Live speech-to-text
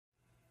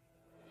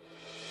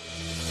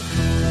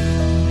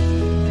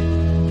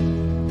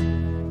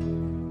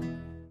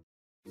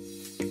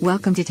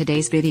Welcome to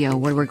today's video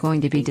where we're going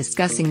to be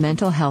discussing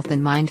mental health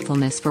and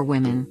mindfulness for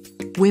women.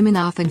 Women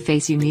often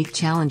face unique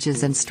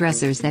challenges and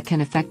stressors that can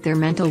affect their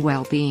mental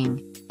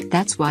well-being.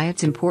 That's why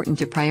it's important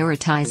to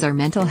prioritize our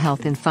mental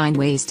health and find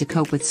ways to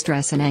cope with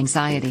stress and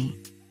anxiety.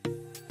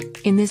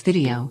 In this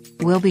video,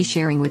 we'll be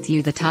sharing with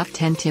you the top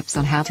 10 tips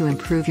on how to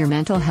improve your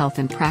mental health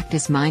and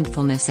practice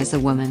mindfulness as a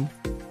woman.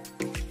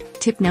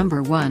 Tip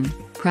number 1,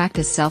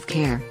 practice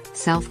self-care.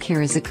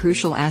 Self-care is a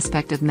crucial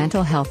aspect of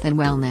mental health and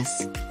wellness.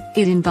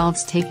 It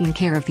involves taking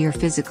care of your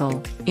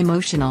physical,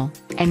 emotional,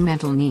 and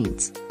mental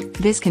needs.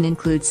 This can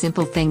include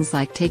simple things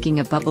like taking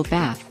a bubble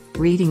bath,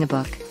 reading a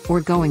book,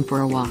 or going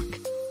for a walk.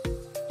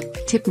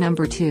 Tip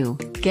number 2,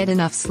 get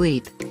enough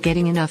sleep.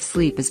 Getting enough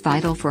sleep is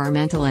vital for our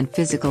mental and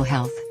physical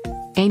health.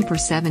 Aim for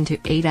 7 to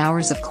 8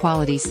 hours of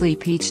quality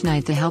sleep each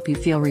night to help you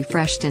feel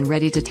refreshed and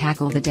ready to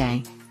tackle the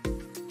day.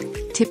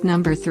 Tip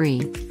number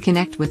 3,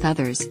 connect with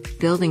others.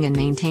 Building and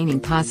maintaining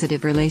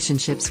positive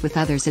relationships with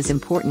others is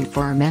important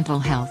for our mental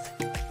health.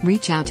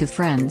 Reach out to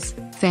friends,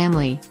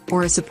 family,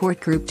 or a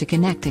support group to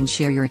connect and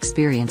share your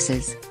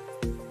experiences.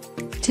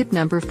 Tip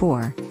number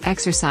 4,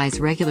 exercise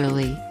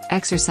regularly.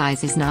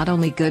 Exercise is not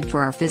only good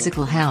for our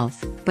physical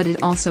health, but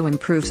it also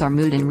improves our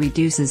mood and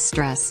reduces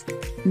stress.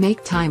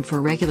 Make time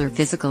for regular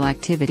physical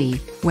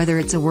activity, whether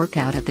it's a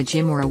workout at the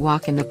gym or a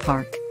walk in the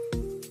park.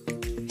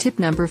 Tip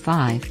number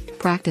 5,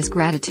 practice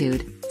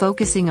gratitude.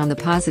 Focusing on the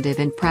positive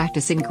and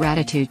practicing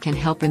gratitude can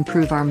help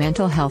improve our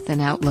mental health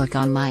and outlook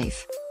on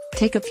life.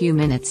 Take a few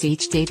minutes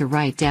each day to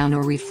write down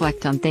or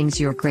reflect on things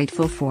you're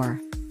grateful for.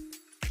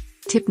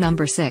 Tip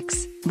number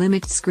 6,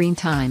 limit screen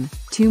time.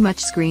 Too much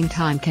screen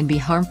time can be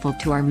harmful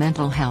to our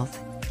mental health.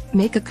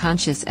 Make a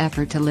conscious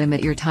effort to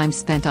limit your time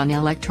spent on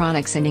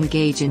electronics and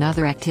engage in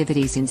other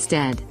activities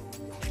instead.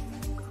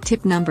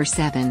 Tip number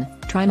 7,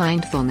 try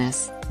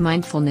mindfulness.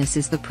 Mindfulness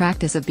is the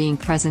practice of being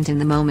present in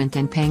the moment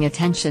and paying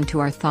attention to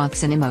our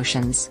thoughts and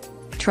emotions.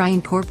 Try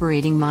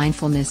incorporating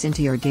mindfulness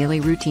into your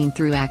daily routine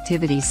through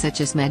activities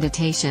such as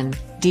meditation,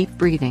 deep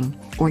breathing,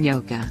 or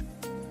yoga.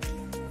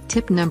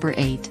 Tip number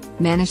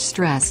 8, manage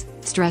stress.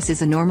 Stress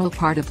is a normal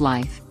part of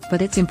life,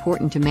 but it's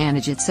important to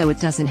manage it so it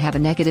doesn't have a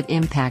negative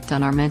impact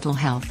on our mental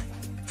health.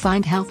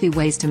 Find healthy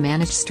ways to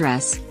manage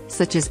stress,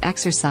 such as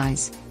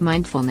exercise,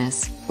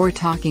 mindfulness, or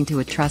talking to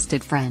a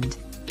trusted friend.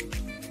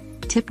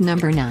 Tip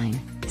number 9,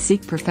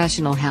 seek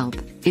professional help.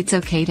 It's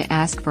okay to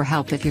ask for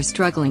help if you're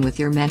struggling with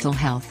your mental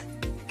health.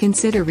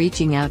 Consider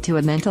reaching out to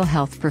a mental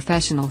health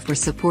professional for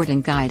support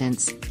and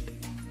guidance.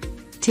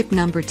 Tip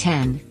number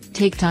 10,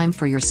 take time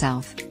for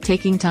yourself.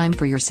 Taking time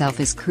for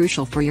yourself is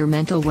crucial for your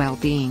mental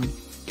well-being.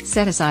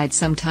 Set aside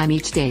some time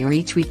each day or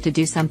each week to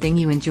do something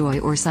you enjoy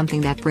or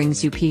something that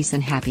brings you peace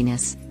and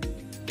happiness.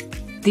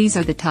 These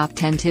are the top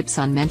 10 tips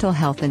on mental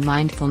health and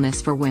mindfulness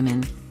for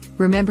women.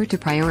 Remember to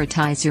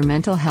prioritize your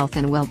mental health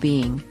and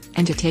well-being,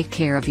 and to take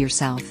care of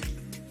yourself.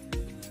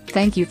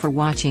 Thank you for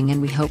watching,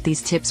 and we hope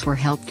these tips were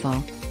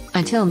helpful.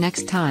 Until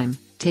next time,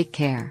 take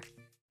care.